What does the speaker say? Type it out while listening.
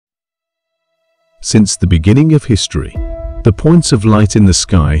Since the beginning of history, the points of light in the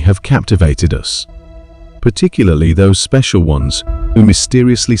sky have captivated us, particularly those special ones who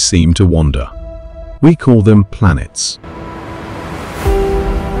mysteriously seem to wander. We call them planets.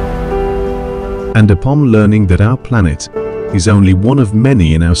 And upon learning that our planet is only one of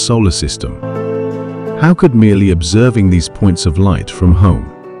many in our solar system, how could merely observing these points of light from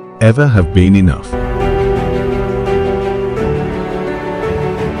home ever have been enough?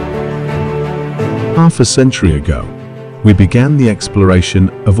 Half a century ago, we began the exploration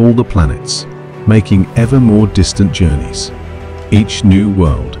of all the planets, making ever more distant journeys. Each new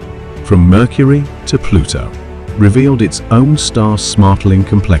world, from Mercury to Pluto, revealed its own star-smartling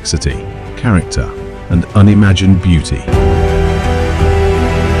complexity, character, and unimagined beauty.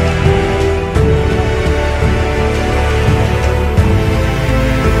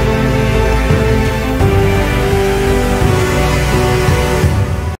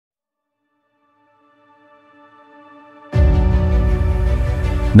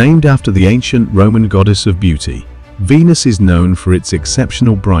 Named after the ancient Roman goddess of beauty, Venus is known for its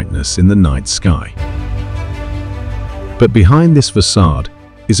exceptional brightness in the night sky. But behind this facade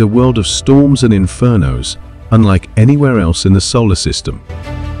is a world of storms and infernos unlike anywhere else in the solar system.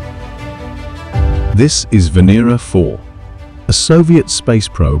 This is Venera 4, a Soviet space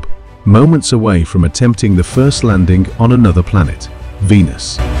probe moments away from attempting the first landing on another planet,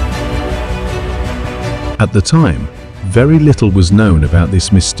 Venus. At the time, very little was known about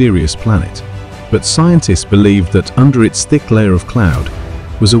this mysterious planet, but scientists believed that under its thick layer of cloud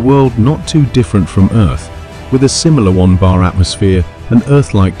was a world not too different from Earth, with a similar 1-bar atmosphere and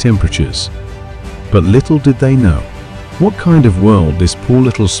Earth-like temperatures. But little did they know what kind of world this poor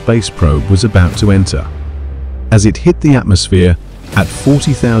little space probe was about to enter. As it hit the atmosphere at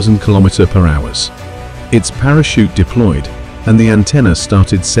 40,000 km/h, its parachute deployed and the antenna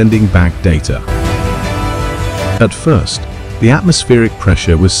started sending back data. At first, the atmospheric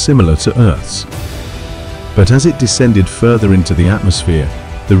pressure was similar to Earth's. But as it descended further into the atmosphere,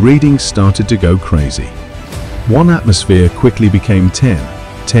 the readings started to go crazy. 1 atmosphere quickly became 10,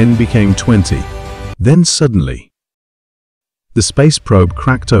 10 became 20. Then suddenly, the space probe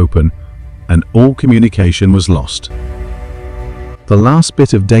cracked open and all communication was lost. The last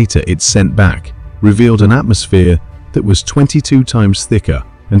bit of data it sent back revealed an atmosphere that was 22 times thicker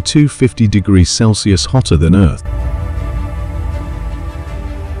and 250 degrees Celsius hotter than Earth.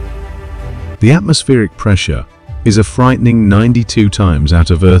 The atmospheric pressure is a frightening 92 times out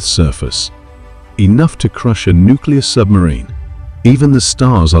of Earth's surface, enough to crush a nuclear submarine. Even the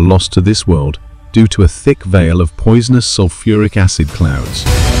stars are lost to this world due to a thick veil of poisonous sulfuric acid clouds.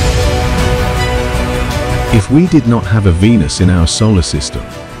 If we did not have a Venus in our solar system,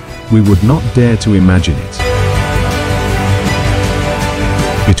 we would not dare to imagine it.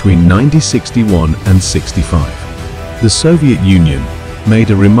 Between 1961 and 65, the Soviet Union made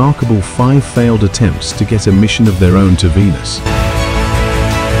a remarkable 5 failed attempts to get a mission of their own to Venus.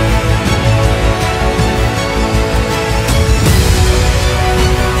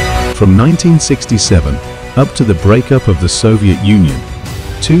 From 1967 up to the breakup of the Soviet Union,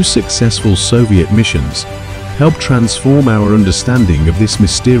 2 successful Soviet missions helped transform our understanding of this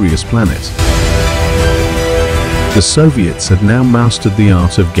mysterious planet. The Soviets had now mastered the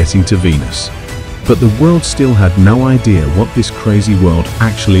art of getting to Venus, but the world still had no idea what this crazy world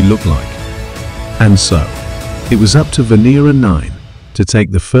actually looked like. And so, it was up to Venera 9 to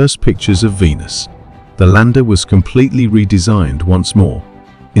take the first pictures of Venus. The lander was completely redesigned once more.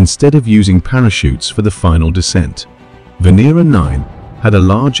 Instead of using parachutes for the final descent, Venera 9 had a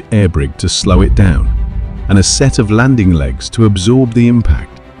large air brig to slow it down, and a set of landing legs to absorb the impact.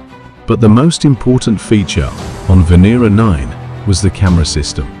 But the most important feature on Venera 9 was the camera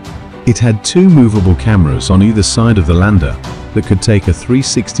system. It had 2 movable cameras on either side of the lander that could take a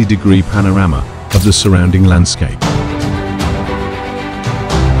 360-degree panorama of the surrounding landscape.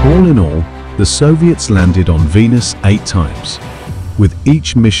 All in all, the Soviets landed on Venus 8 times, with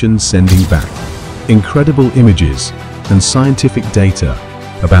each mission sending back incredible images and scientific data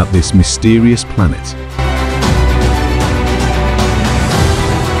about this mysterious planet.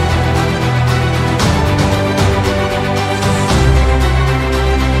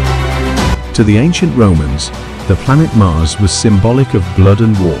 To the ancient Romans, the planet Mars was symbolic of blood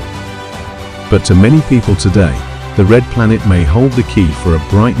and war. But to many people today, the red planet may hold the key for a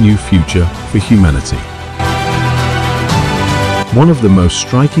bright new future for humanity. One of the most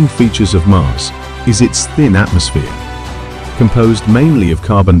striking features of Mars is its thin atmosphere, composed mainly of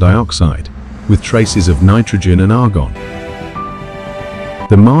carbon dioxide, with traces of nitrogen and argon.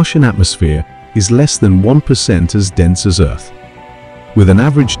 The Martian atmosphere is less than 1% as dense as Earth, with an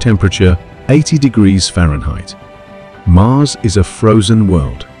average temperature 80 degrees Fahrenheit. Mars is a frozen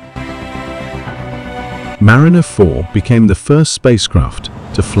world. Mariner 4 became the first spacecraft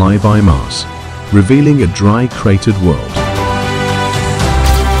to fly by Mars, revealing a dry, cratered world.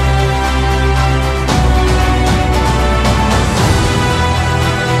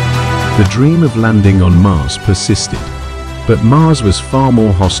 The dream of landing on Mars persisted, but Mars was far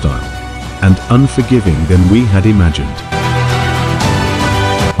more hostile and unforgiving than we had imagined.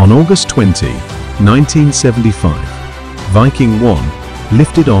 On August 20, 1975, Viking 1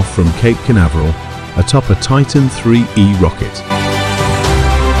 lifted off from Cape Canaveral atop a Titan IIIe rocket.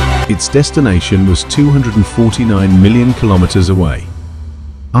 Its destination was 249 million kilometers away.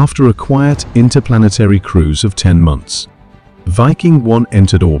 After a quiet interplanetary cruise of 10 months, Viking 1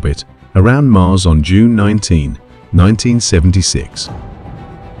 entered orbit around Mars on June 19, 1976.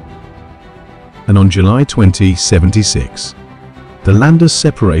 And on July 20, 1976, the lander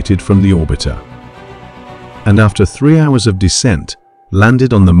separated from the orbiter, and after 3 hours of descent,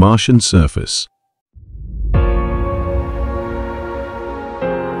 landed on the Martian surface.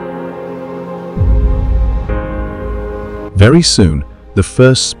 Very soon, the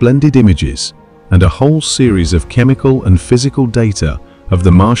first splendid images and a whole series of chemical and physical data of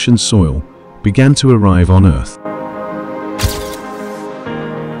the Martian soil began to arrive on Earth.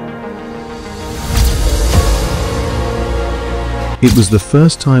 It was the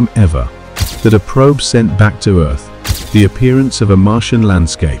first time ever that a probe sent back to Earth the appearance of a Martian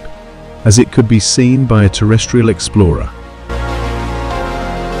landscape, as it could be seen by a terrestrial explorer.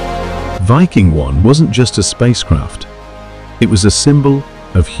 Viking 1 wasn't just a spacecraft. It was a symbol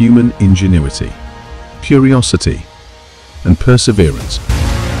of human ingenuity, curiosity, and perseverance.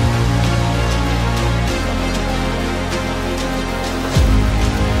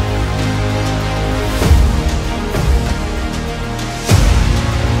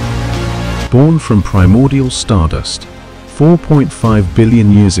 Born from primordial stardust, 4.5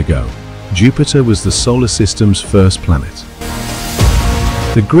 billion years ago, Jupiter was the solar system's first planet.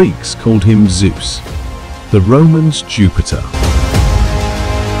 The Greeks called him Zeus, the Romans Jupiter.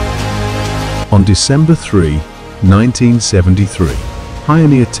 On December 3, 1973,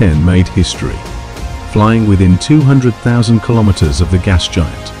 Pioneer 10 made history, flying within 200,000 kilometers of the gas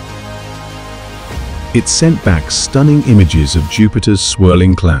giant. It sent back stunning images of Jupiter's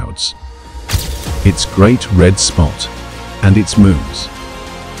swirling clouds, its great red spot, and its moons.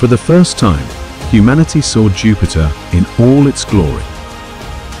 For the first time, humanity saw Jupiter in all its glory.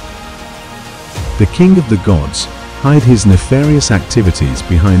 The king of the gods hid his nefarious activities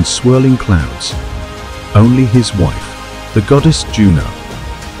behind swirling clouds. Only his wife, the goddess Juno,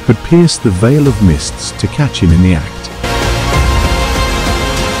 could pierce the veil of mists to catch him in the act.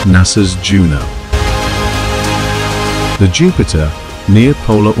 NASA's Juno. The Jupiter Near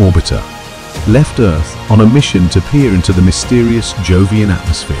Polar Orbiter left Earth on a mission to peer into the mysterious Jovian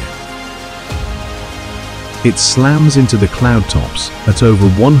atmosphere. It slams into the cloud tops at over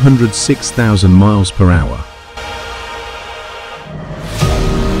 106,000 miles per hour.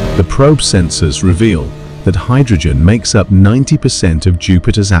 The probe sensors reveal that hydrogen makes up 90% of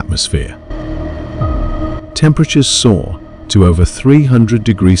Jupiter's atmosphere. Temperatures soar to over 300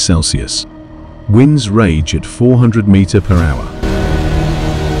 degrees Celsius. Winds rage at 400 meters per hour.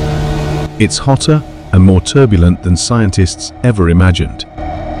 It's hotter and more turbulent than scientists ever imagined.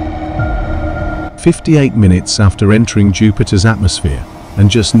 58 minutes after entering Jupiter's atmosphere, and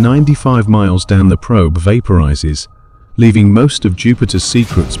just 95 miles down, the probe vaporizes, leaving most of Jupiter's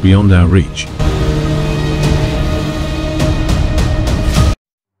secrets beyond our reach.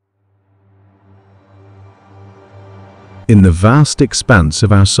 In the vast expanse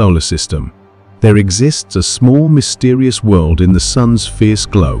of our solar system, there exists a small, mysterious world in the sun's fierce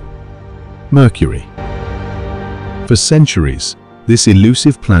glow: Mercury. For centuries, this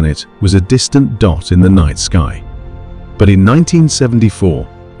elusive planet was a distant dot in the night sky. But in 1974,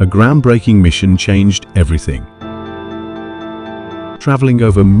 a groundbreaking mission changed everything. Traveling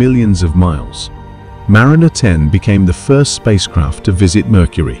over millions of miles, Mariner 10 became the first spacecraft to visit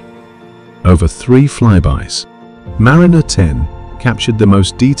Mercury. Over 3 flybys, Mariner 10 captured the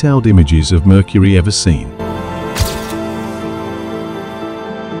most detailed images of Mercury ever seen.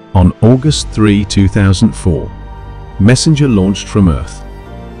 On August 3, 2004, Messenger launched from Earth,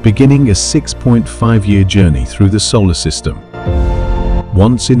 beginning a 6.5-year journey through the solar system.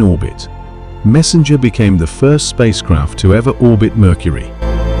 Once in orbit, Messenger became the first spacecraft to ever orbit Mercury.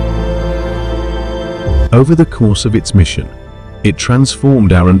 Over the course of its mission, it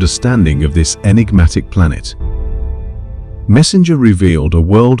transformed our understanding of this enigmatic planet. Messenger revealed a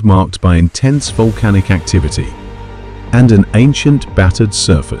world marked by intense volcanic activity and an ancient battered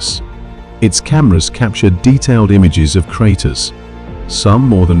surface. Its cameras captured detailed images of craters, some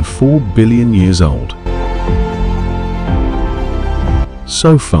more than 4 billion years old.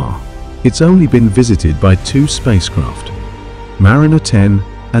 So far, it's only been visited by 2 spacecraft, Mariner 10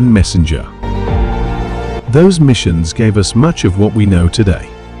 and Messenger. Those missions gave us much of what we know today,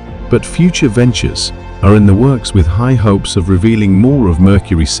 but future ventures are in the works with high hopes of revealing more of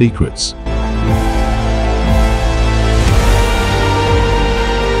Mercury's secrets.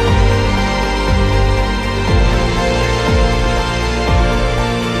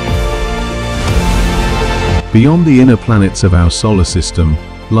 Beyond the inner planets of our solar system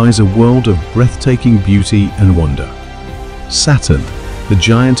lies a world of breathtaking beauty and wonder. Saturn, the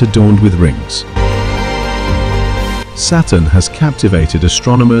giant adorned with rings. Saturn has captivated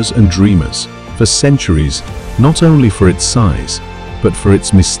astronomers and dreamers for centuries, not only for its size, but for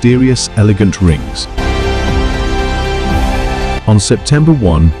its mysterious, elegant rings. On September 1,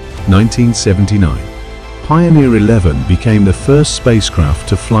 1979, Pioneer 11 became the first spacecraft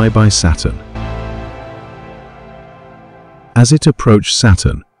to fly by Saturn. As it approached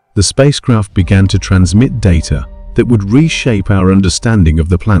Saturn, the spacecraft began to transmit data that would reshape our understanding of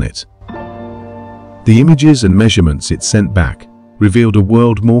the planet. The images and measurements it sent back revealed a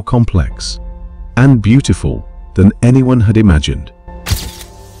world more complex and beautiful than anyone had imagined.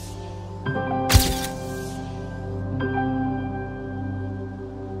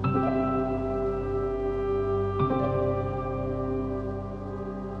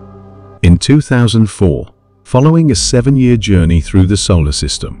 In 2004, following a 7-year journey through the solar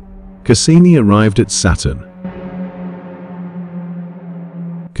system, Cassini arrived at Saturn.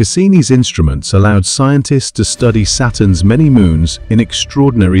 Cassini's instruments allowed scientists to study Saturn's many moons in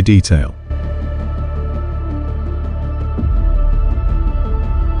extraordinary detail.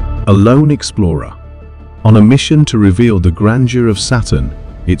 A lone explorer, on a mission to reveal the grandeur of Saturn,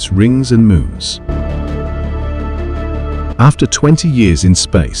 its rings and moons. After 20 years in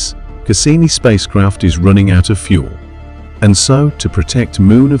space, Cassini's spacecraft is running out of fuel, and so, to protect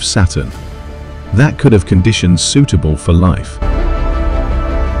moon of Saturn, that could have conditions suitable for life.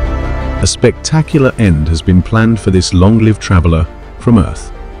 A spectacular end has been planned for this long-lived traveler from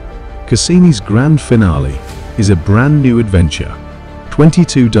Earth. Cassini's grand finale is a brand new adventure,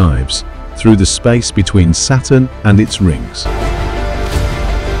 22 dives through the space between Saturn and its rings.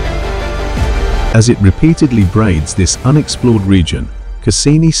 As it repeatedly braids this unexplored region,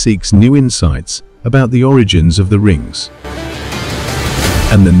 Cassini seeks new insights about the origins of the rings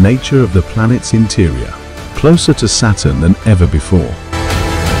and the nature of the planet's interior, closer to Saturn than ever before.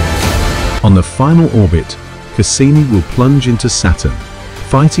 On the final orbit, Cassini will plunge into Saturn,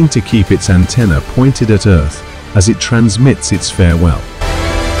 fighting to keep its antenna pointed at Earth as it transmits its farewell.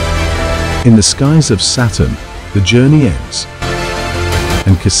 In the skies of Saturn, the journey ends,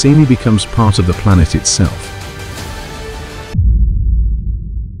 and Cassini becomes part of the planet itself.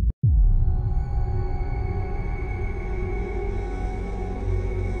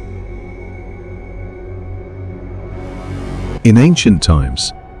 In ancient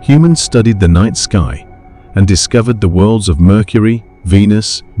times, humans studied the night sky and discovered the worlds of Mercury,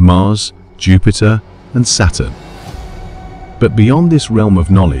 Venus, Mars, Jupiter, and Saturn. But beyond this realm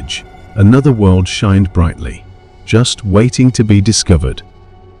of knowledge, another world shined brightly, just waiting to be discovered.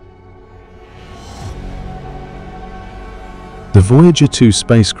 The Voyager 2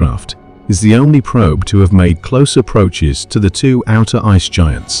 spacecraft is the only probe to have made close approaches to the 2 outer ice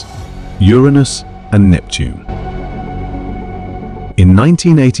giants, Uranus and Neptune. In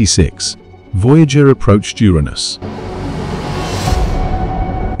 1986, Voyager approached Uranus.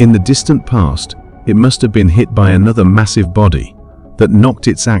 In the distant past, it must have been hit by another massive body that knocked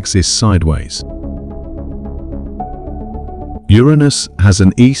its axis sideways. Uranus has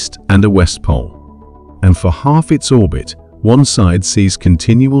an east and a west pole, and for half its orbit, one side sees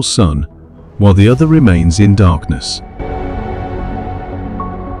continual sun, while the other remains in darkness.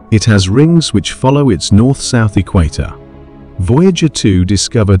 It has rings which follow its north-south equator. Voyager 2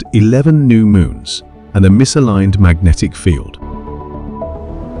 discovered 11 new moons and a misaligned magnetic field.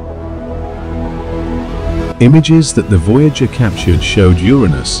 Images that the Voyager captured showed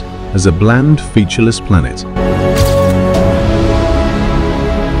Uranus as a bland, featureless planet.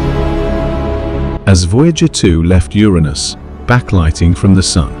 As Voyager 2 left Uranus, backlighting from the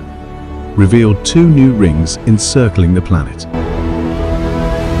Sun revealed 2 new rings encircling the planet.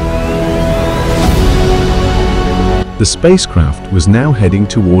 The spacecraft was now heading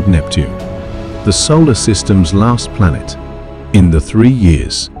toward Neptune, the solar system's last planet. In the 3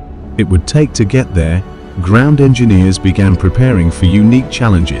 years it would take to get there, ground engineers began preparing for unique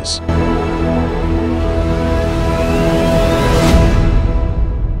challenges.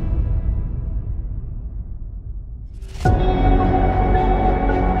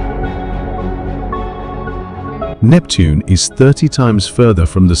 Neptune is 30 times further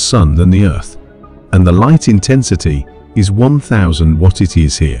from the Sun than the Earth, and the light intensity is 1000 what it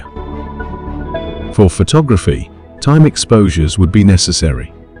is here. For photography, time exposures would be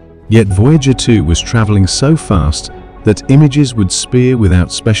necessary. Yet Voyager 2 was traveling so fast that images would spear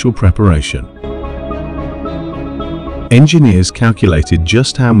without special preparation. Engineers calculated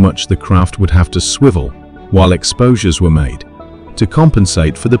just how much the craft would have to swivel while exposures were made to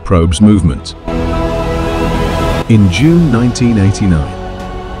compensate for the probe's movement. In June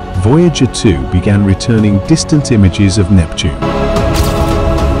 1989, Voyager 2 began returning distant images of Neptune.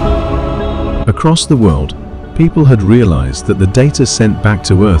 Across the world, people had realized that the data sent back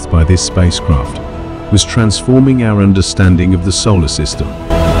to Earth by this spacecraft was transforming our understanding of the solar system.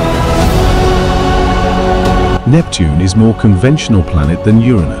 Neptune is a more conventional planet than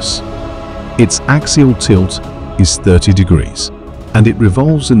Uranus. Its axial tilt is 30 degrees, and it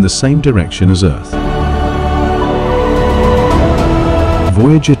revolves in the same direction as Earth.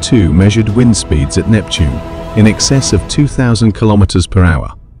 Voyager 2 measured wind speeds at Neptune in excess of 2,000 kilometers per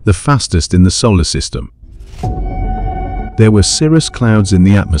hour, the fastest in the solar system. There were cirrus clouds in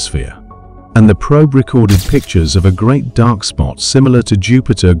the atmosphere, and the probe recorded pictures of a great dark spot similar to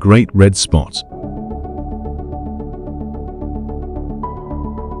Jupiter's Great Red Spot.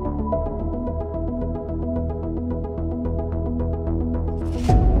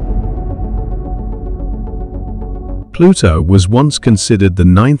 Pluto was once considered the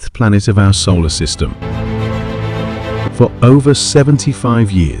 9th planet of our solar system. For over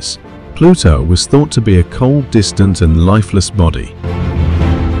 75 years, Pluto was thought to be a cold, distant and lifeless body.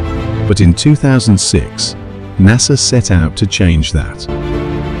 But in 2006, NASA set out to change that.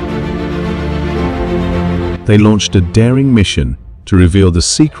 They launched a daring mission to reveal the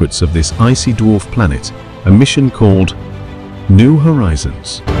secrets of this icy dwarf planet, a mission called New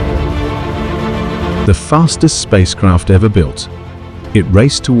Horizons. The fastest spacecraft ever built, it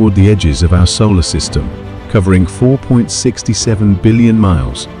raced toward the edges of our solar system, covering 4.67 billion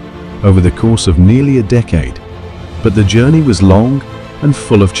miles over the course of nearly a decade. But the journey was long and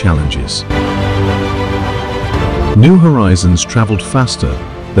full of challenges. New Horizons traveled faster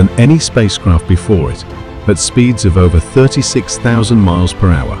than any spacecraft before it, at speeds of over 36,000 miles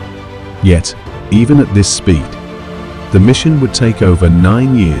per hour. Yet, even at this speed, the mission would take over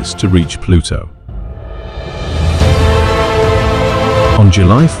 9 years to reach Pluto. On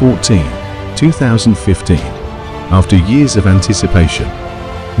July 14, 2015, after years of anticipation,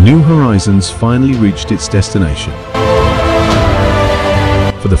 New Horizons finally reached its destination.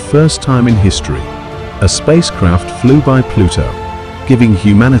 For the first time in history, a spacecraft flew by Pluto, giving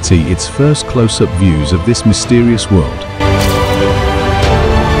humanity its first close-up views of this mysterious world.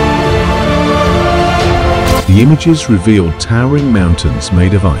 The images revealed towering mountains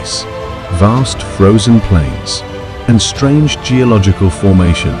made of ice, vast frozen plains, and strange geological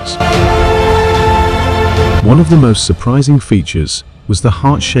formations. One of the most surprising features was the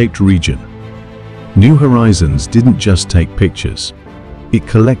heart-shaped region. New Horizons didn't just take pictures. It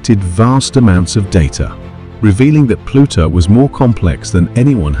collected vast amounts of data, revealing that Pluto was more complex than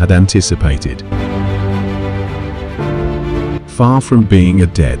anyone had anticipated. Far from being a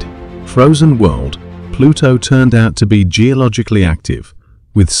dead, frozen world, Pluto turned out to be geologically active,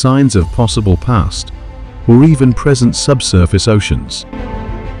 with signs of possible past or even present subsurface oceans.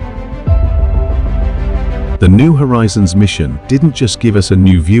 The New Horizons mission didn't just give us a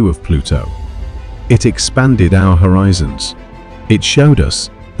new view of Pluto. It expanded our horizons. It showed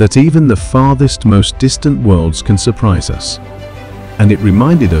us that even the farthest, most distant worlds can surprise us. And it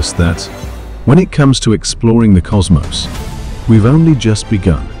reminded us that, when it comes to exploring the cosmos, we've only just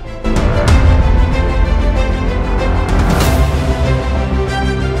begun.